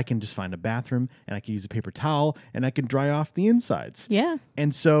wet, I can just find a bathroom and I can use a paper towel and I can dry off the insides. Yeah.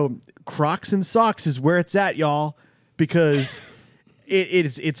 And so Crocs and socks is where it's at, y'all, because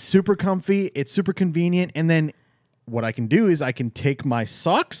it's super comfy, it's super convenient. And then what I can do is I can take my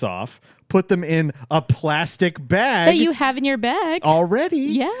socks off, put them in a plastic bag that you have in your bag. already.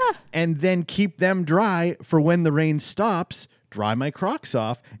 Yeah. And then keep them dry for when the rain stops. Dry my Crocs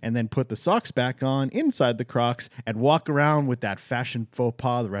off and then put the socks back on inside the Crocs and walk around with that fashion faux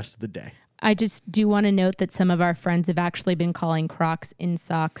pas the rest of the day. I just do want to note that some of our friends have actually been calling Crocs in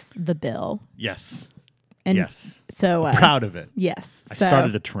socks the bill. Yes. And yes. So I'm proud of it. Yes. I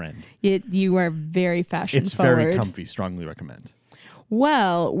started a trend. You are very fashion It's forward. very comfy. Strongly recommend.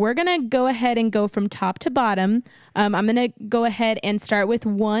 Well, we're going to go ahead and go from top to bottom. I'm going to go ahead and start with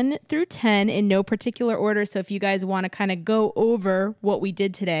 1 through 10 in no particular order. So if you guys want to kind of go over what we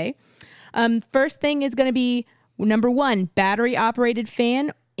did today. First thing is going to be number 1, battery operated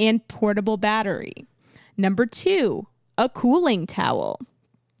fan and portable battery. Number 2, a cooling towel.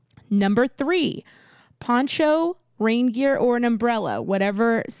 Number 3, poncho, rain gear, or an umbrella,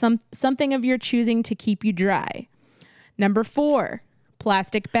 whatever, something of your choosing to keep you dry. Number 4,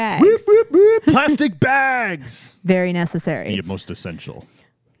 plastic bags. Whoop, whoop, whoop. Plastic bags. Very necessary. The most essential.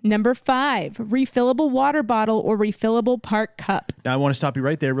 Number 5, refillable water bottle or refillable park cup. Now, I want to stop you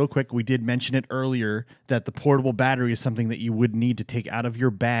right there real quick. We did mention it earlier that the portable battery is something that you would need to take out of your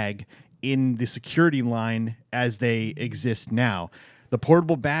bag in the security line as they exist now. The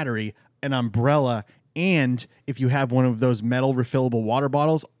portable battery, an umbrella, and if you have one of those metal refillable water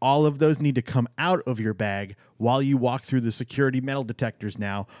bottles, all of those need to come out of your bag while you walk through the security metal detectors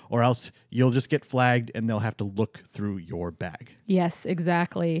now, or else you'll just get flagged and they'll have to look through your bag. Yes,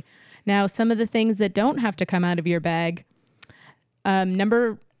 exactly. Now, some of the things that don't have to come out of your bag.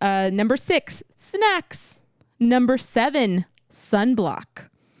 Number 6, snacks. Number 7, sunblock.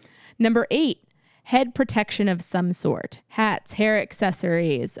 Number 8, head protection of some sort. Hats, hair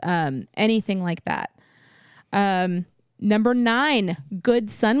accessories, anything like that. Number 9, good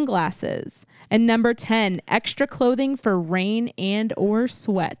sunglasses. And number 10, extra clothing for rain and or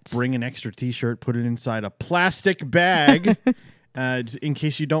sweat. Bring an extra t-shirt, put it inside a plastic bag in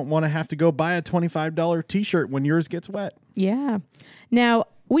case you don't want to have to go buy a $25 t-shirt when yours gets wet. Yeah. Now,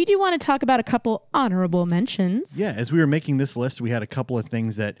 we do want to talk about a couple honorable mentions. Yeah, as we were making this list, we had a couple of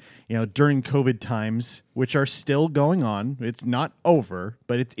things that, during COVID times, which are still going on. It's not over,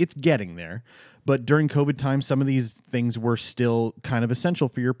 but it's getting there. But during COVID times, some of these things were still kind of essential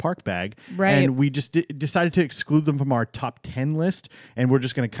for your park bag. Right. And we just decided to exclude them from our top 10 list, and we're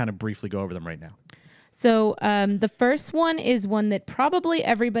just going to kind of briefly go over them right now. So the first one is one that probably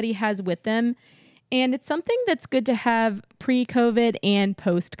everybody has with them. And it's something that's good to have pre-COVID and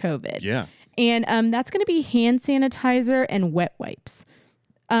post-COVID. Yeah. And that's going to be hand sanitizer and wet wipes.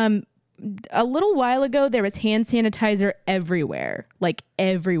 A little while ago, there was hand sanitizer everywhere. Like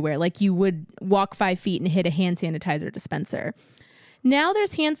you would walk 5 feet and hit a hand sanitizer dispenser. Now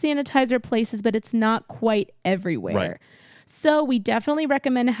there's hand sanitizer places, but it's not quite everywhere. Right. So we definitely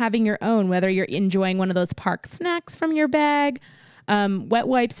recommend having your own, whether you're enjoying one of those park snacks from your bag, wet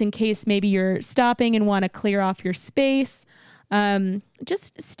wipes in case maybe you're stopping and want to clear off your space.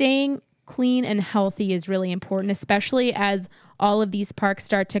 Just staying clean and healthy is really important, especially as all of these parks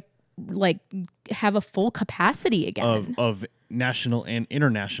start to have a full capacity again. Of national and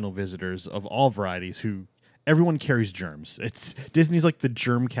international visitors of all varieties who everyone carries germs. Disney's like the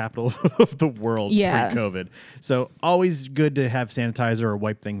germ capital of the world pre-COVID. So always good to have sanitizer or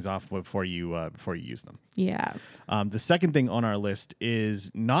wipe things off before you use them. Yeah. The second thing on our list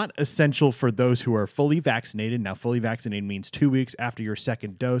is not essential for those who are fully vaccinated. Now, fully vaccinated means 2 weeks after your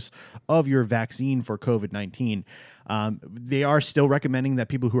second dose of your vaccine for COVID-19. They are still recommending that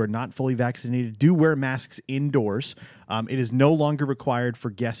people who are not fully vaccinated do wear masks indoors. It is no longer required for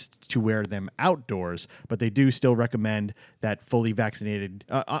guests to wear them outdoors, but they do still recommend that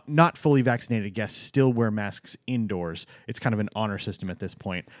not fully vaccinated guests still wear masks indoors. It's kind of an honor system at this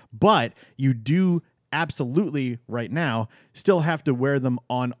point. But you do absolutely right now still have to wear them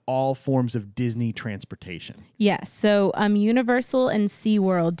on all forms of Disney transportation. Yes. So Universal and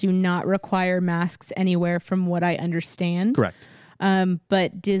SeaWorld do not require masks anywhere from what I understand. Correct.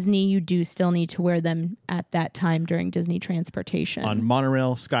 But Disney, you do still need to wear them at that time during Disney transportation. On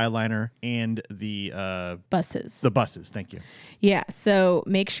Monorail, Skyliner, and the buses. The buses, thank you. Yeah, so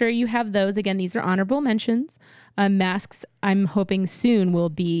make sure you have those. Again, these are honorable mentions. Masks, I'm hoping soon will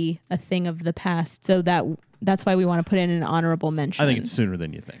be a thing of the past. So that's why we want to put in an honorable mention. I think it's sooner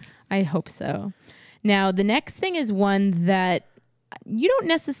than you think. I hope so. Now, the next thing is one that you don't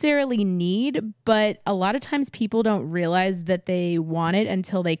necessarily need, but a lot of times people don't realize that they want it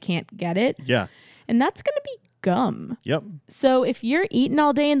until they can't get it. Yeah. And that's going to be gum. Yep. So if you're eating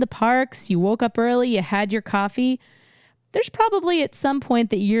all day in the parks, you woke up early, you had your coffee, there's probably at some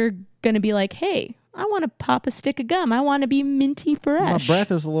point that you're going to be like, hey, I want to pop a stick of gum. I want to be minty fresh. My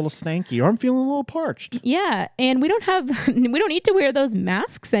breath is a little stanky, or I'm feeling a little parched. Yeah, and we don't need to wear those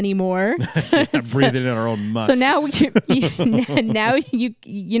masks anymore. Yeah, breathing in our own musk. So now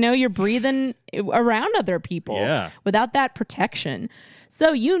you're breathing around other people without that protection.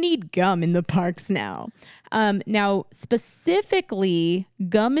 So you need gum in the parks now. Now, specifically,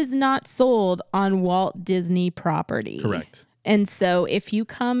 gum is not sold on Walt Disney property. Correct. And so if you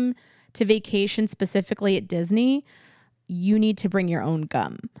come to vacation specifically at Disney, you need to bring your own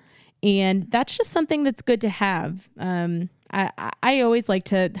gum. And that's just something that's good to have. I always like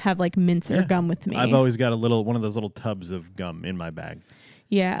to have like mints or gum with me. I've always got one of those little tubs of gum in my bag.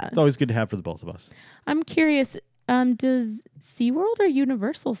 Yeah. It's always good to have for the both of us. I'm curious, does SeaWorld or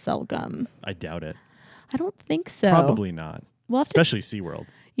Universal sell gum? I doubt it. I don't think so. Probably not. Especially SeaWorld.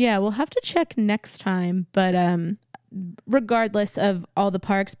 Yeah, we'll have to check next time. But regardless of all the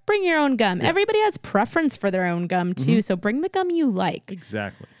parks, bring your own gum. Yeah. Everybody has preference for their own gum too, so bring the gum you like.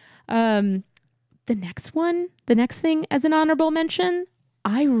 Exactly. The next thing as an honorable mention,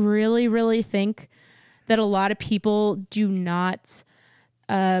 I really, really think that a lot of people do not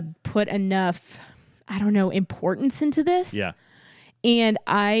put enough, importance into this. Yeah. And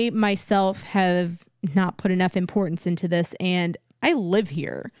I myself have not put enough importance into this, and I live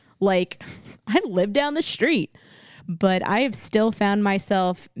here. Like, I live down the street, but I have still found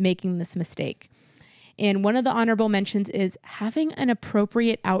myself making this mistake. And one of the honorable mentions is having an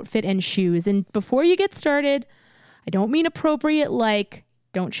appropriate outfit and shoes. And before you get started, I don't mean appropriate like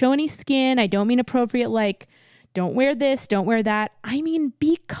don't show any skin. I don't mean appropriate like don't wear this, don't wear that. I mean,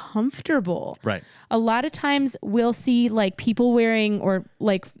 be comfortable. Right. A lot of times we'll see like people wearing, or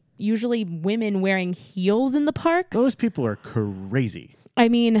like usually women wearing heels in the parks. Those people are crazy. I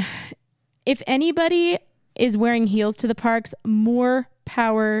mean, if anybody is wearing heels to the parks, more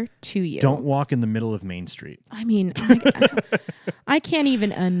power to you. Don't walk in the middle of Main Street. I mean, I can't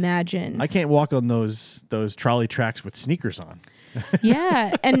even imagine. I can't walk on those trolley tracks with sneakers on.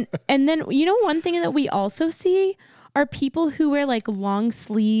 Yeah. And then, one thing that we also see are people who wear like long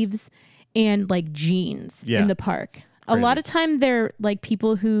sleeves and like jeans in the park. A lot of time they're like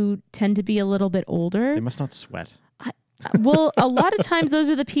people who tend to be a little bit older. They must not sweat. Well, a lot of times those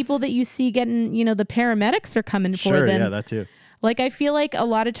are the people that you see getting, the paramedics are coming for them. Yeah, that too. Like, I feel like a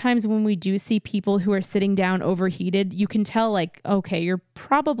lot of times when we do see people who are sitting down overheated, you can tell like, okay, you're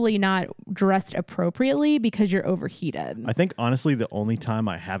probably not dressed appropriately because you're overheated. I think honestly, the only time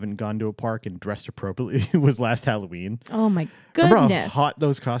I haven't gone to a park and dressed appropriately was last Halloween. Oh my goodness. Remember how hot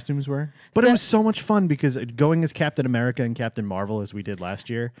those costumes were? But it was so much fun because going as Captain America and Captain Marvel as we did last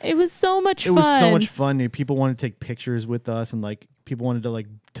year. It was so much fun. It was so much fun. People wanted to take pictures with us, and like people wanted to like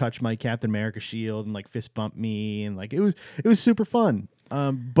touch my Captain America shield and like fist bump me, and like it was super fun.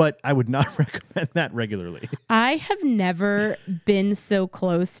 But I would not recommend that regularly. I have never been so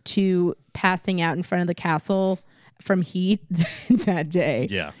close to passing out in front of the castle from heat that day.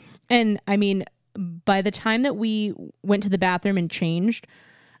 Yeah. And I mean, by the time that we went to the bathroom and changed,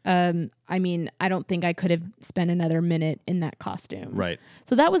 I don't think I could have spent another minute in that costume. Right.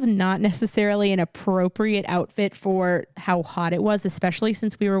 So that was not necessarily an appropriate outfit for how hot it was, especially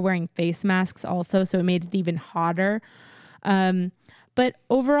since we were wearing face masks also. So it made it even hotter. But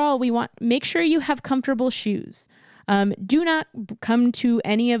overall, make sure you have comfortable shoes. Do not come to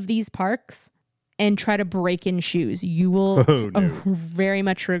any of these parks and try to break in shoes. You will very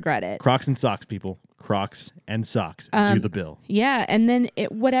much regret it. Crocs and socks, people. Crocs and socks. Do the bill. Yeah. And then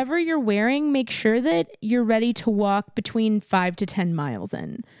whatever you're wearing, make sure that you're ready to walk between 5 to 10 miles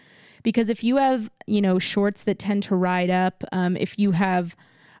in. Because if you have, shorts that tend to ride up, if you have,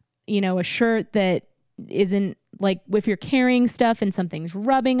 a shirt that isn't like, if you're carrying stuff and something's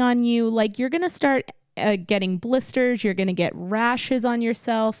rubbing on you, like you're going to start getting blisters. You're going to get rashes on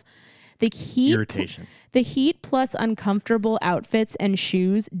yourself. The heat, irritation. The heat plus uncomfortable outfits and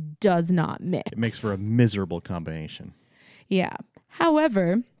shoes does not mix. It makes for a miserable combination. Yeah.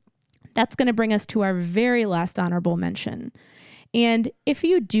 However, that's going to bring us to our very last honorable mention. And if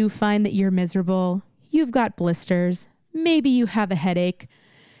you do find that you're miserable, you've got blisters, maybe you have a headache,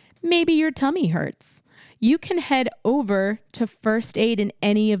 maybe your tummy hurts, you can head over to First Aid in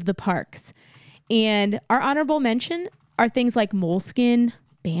any of the parks. And our honorable mention are things like Moleskin,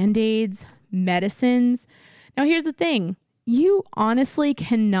 Band-Aids, medicines. Now, here's the thing. You honestly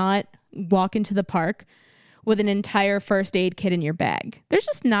cannot walk into the park with an entire first aid kit in your bag. There's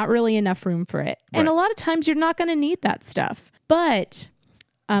just not really enough room for it. And a lot of times you're not going to need that stuff. But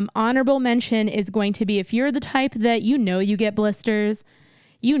honorable mention is going to be if you're the type that you get blisters,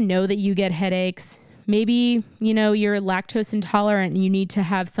 that you get headaches, maybe, you're lactose intolerant and you need to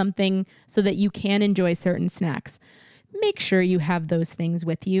have something so that you can enjoy certain snacks. Make sure you have those things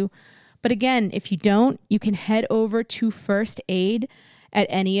with you. But again, if you don't, you can head over to First Aid at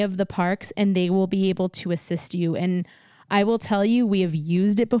any of the parks and they will be able to assist you. And I will tell you, we have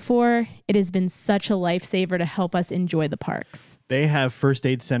used it before. It has been such a lifesaver to help us enjoy the parks. They have first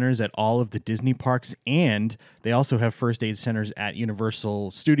aid centers at all of the Disney parks, and they also have first aid centers at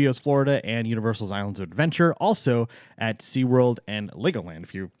Universal Studios Florida and Universal's Islands of Adventure, also at SeaWorld and Legoland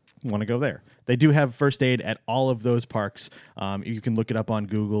if you want to go there. They do have first aid at all of those parks. You can look it up on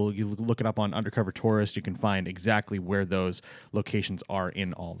Google. You look it up on Undercover Tourist. You can find exactly where those locations are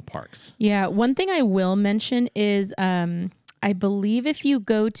in all the parks. Yeah, one thing I will mention is I believe if you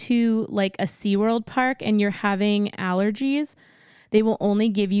go to like a SeaWorld park and you're having allergies, they will only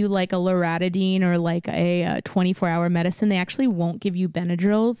give you like a loratadine or like a 24-hour medicine. They actually won't give you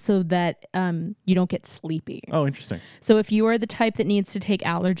Benadryl so that you don't get sleepy. Oh, interesting. So if you are the type that needs to take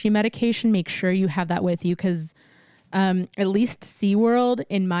allergy medication, make sure you have that with you because at least SeaWorld,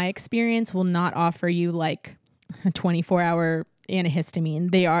 in my experience, will not offer you like a 24-hour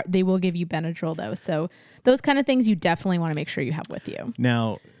antihistamine. They will give you Benadryl though. So those kind of things you definitely want to make sure you have with you.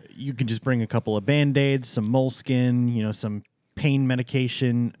 Now, you can just bring a couple of Band-Aids, some Moleskin, some pain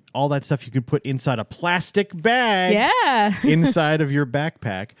medication, all that stuff you could put inside a plastic bag inside of your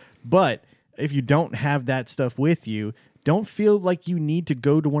backpack. But if you don't have that stuff with you, don't feel like you need to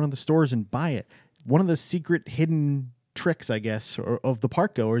go to one of the stores and buy it. One of the secret hidden tricks, I guess, of the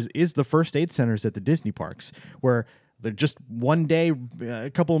park goers is the first aid centers at the Disney parks, where just one day, a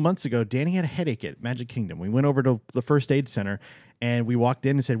couple of months ago, Danny had a headache at Magic Kingdom. We went over to the first aid center and we walked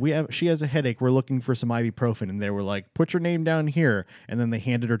in and said, she has a headache. We're looking for some ibuprofen. And they were like, put your name down here. And then they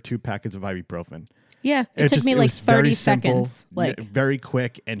handed her 2 packets of ibuprofen. Yeah, it took me like 30 seconds. Like very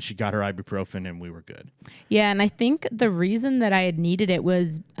quick. And she got her ibuprofen and we were good. Yeah. And I think the reason that I had needed it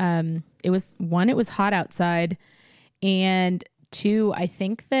was, it was hot outside. And 2, I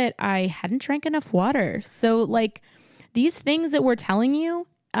think that I hadn't drank enough water. So like, these things that we're telling you,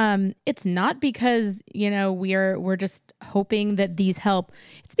 it's not because, we're just hoping that these help.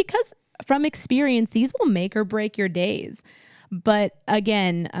 It's because from experience, these will make or break your days. But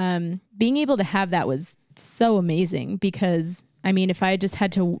again, being able to have that was so amazing because, if I just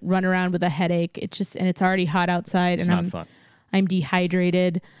had to run around with a headache, and it's already hot outside and I'm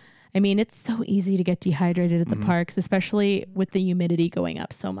dehydrated. It's so easy to get dehydrated at the parks, especially with the humidity going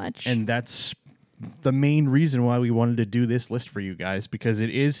up so much. And that's the main reason why we wanted to do this list for you guys, because it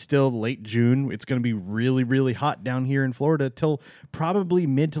is still late June. It's going to be really, really hot down here in Florida till probably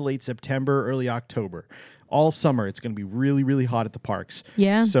mid to late September, early October. All summer, it's going to be really, really hot at the parks.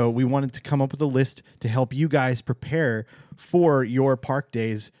 Yeah. So we wanted to come up with a list to help you guys prepare for your park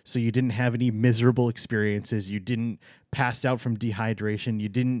days so you didn't have any miserable experiences. You didn't pass out from dehydration. You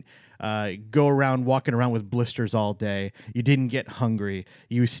didn't go around walking around with blisters all day. You didn't get hungry.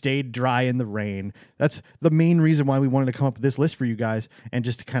 You stayed dry in the rain. That's the main reason why we wanted to come up with this list for you guys and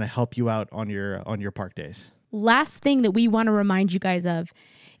just to kind of help you out on your park days. Last thing that we want to remind you guys of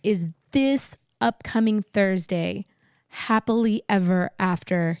is this upcoming Thursday, Happily Ever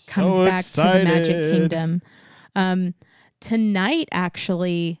After comes back to the Magic Kingdom. Tonight,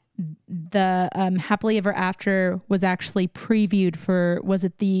 actually, the Happily Ever After was actually previewed for, was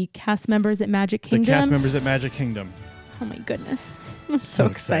it the cast members at Magic Kingdom? The cast members at Magic Kingdom. Oh my goodness. I'm so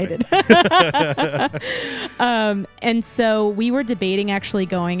excited. And so we were debating actually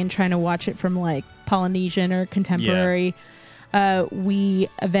going and trying to watch it from like Polynesian or Contemporary. Yeah. We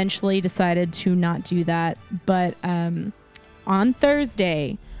eventually decided to not do that. But on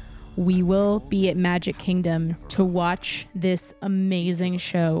Thursday, we will be at Magic Kingdom to watch this amazing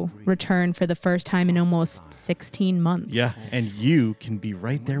show return for the first time in almost 16 months. Yeah, and you can be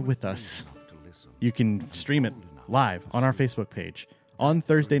right there with us. You can stream it live on our Facebook page on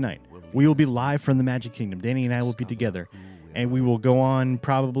Thursday night. We will be live from the Magic Kingdom. Danny and I will be together, and we will go on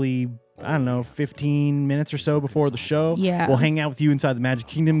probably, 15 minutes or so before the show. Yeah. We'll hang out with you inside the Magic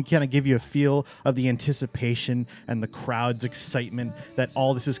Kingdom, kind of give you a feel of the anticipation and the crowd's excitement that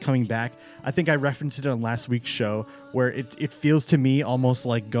all this is coming back. I think I referenced it on last week's show where it feels to me almost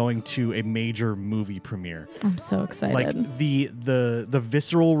like going to a major movie premiere. I'm so excited. Like the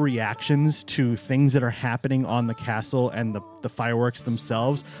visceral reactions to things that are happening on the castle and the fireworks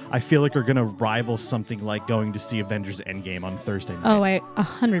themselves, I feel like are going to rival something like going to see Avengers Endgame on Thursday night. Oh, I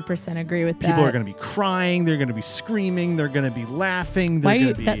 100% agree with that. People are going to be crying. They're going to be screaming. They're going to be laughing.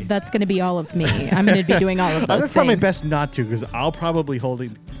 That's going to be all of me. I'm going to be doing all of those I'm going to try my things. best not to, because I'll probably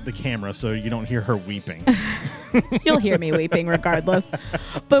the camera so you don't hear her weeping. You'll hear me weeping regardless.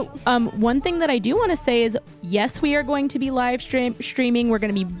 But one thing that I do want to say is, yes, we are going to be live streaming. We're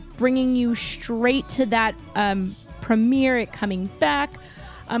going to be bringing you straight to that premiere, it coming back.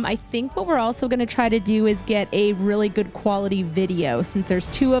 I think what we're also going to try to do is get a really good quality video. Since there's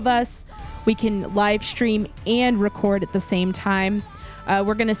 2 of us, we can live stream and record at the same time.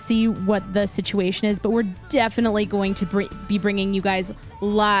 We're going to see what the situation is, but we're definitely going to be bringing you guys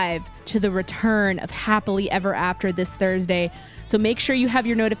live to the return of Happily Ever After this Thursday. So make sure you have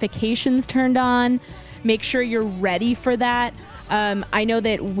your notifications turned on. Make sure you're ready for that. I know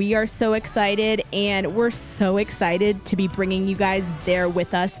that we are so excited, and we're so excited to be bringing you guys there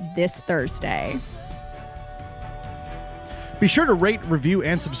with us this Thursday. Be sure to rate, review,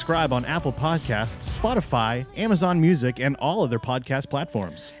 and subscribe on Apple Podcasts, Spotify, Amazon Music, and all other podcast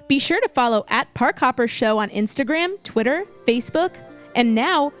platforms. Be sure to follow @ParkHopper Show on Instagram, Twitter, Facebook, and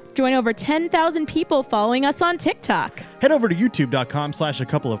now join over 10,000 people following us on TikTok. Head over to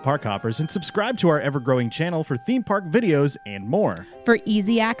youtube.com/a-couple-of-parkhoppers and subscribe to our ever-growing channel for theme park videos and more. For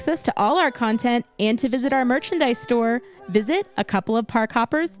easy access to all our content and to visit our merchandise store, visit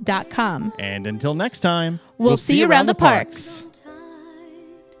a-coupleofparkhoppers.com. And until next time, we'll see you around the parks.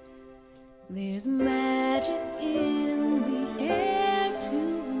 There's magic in the air.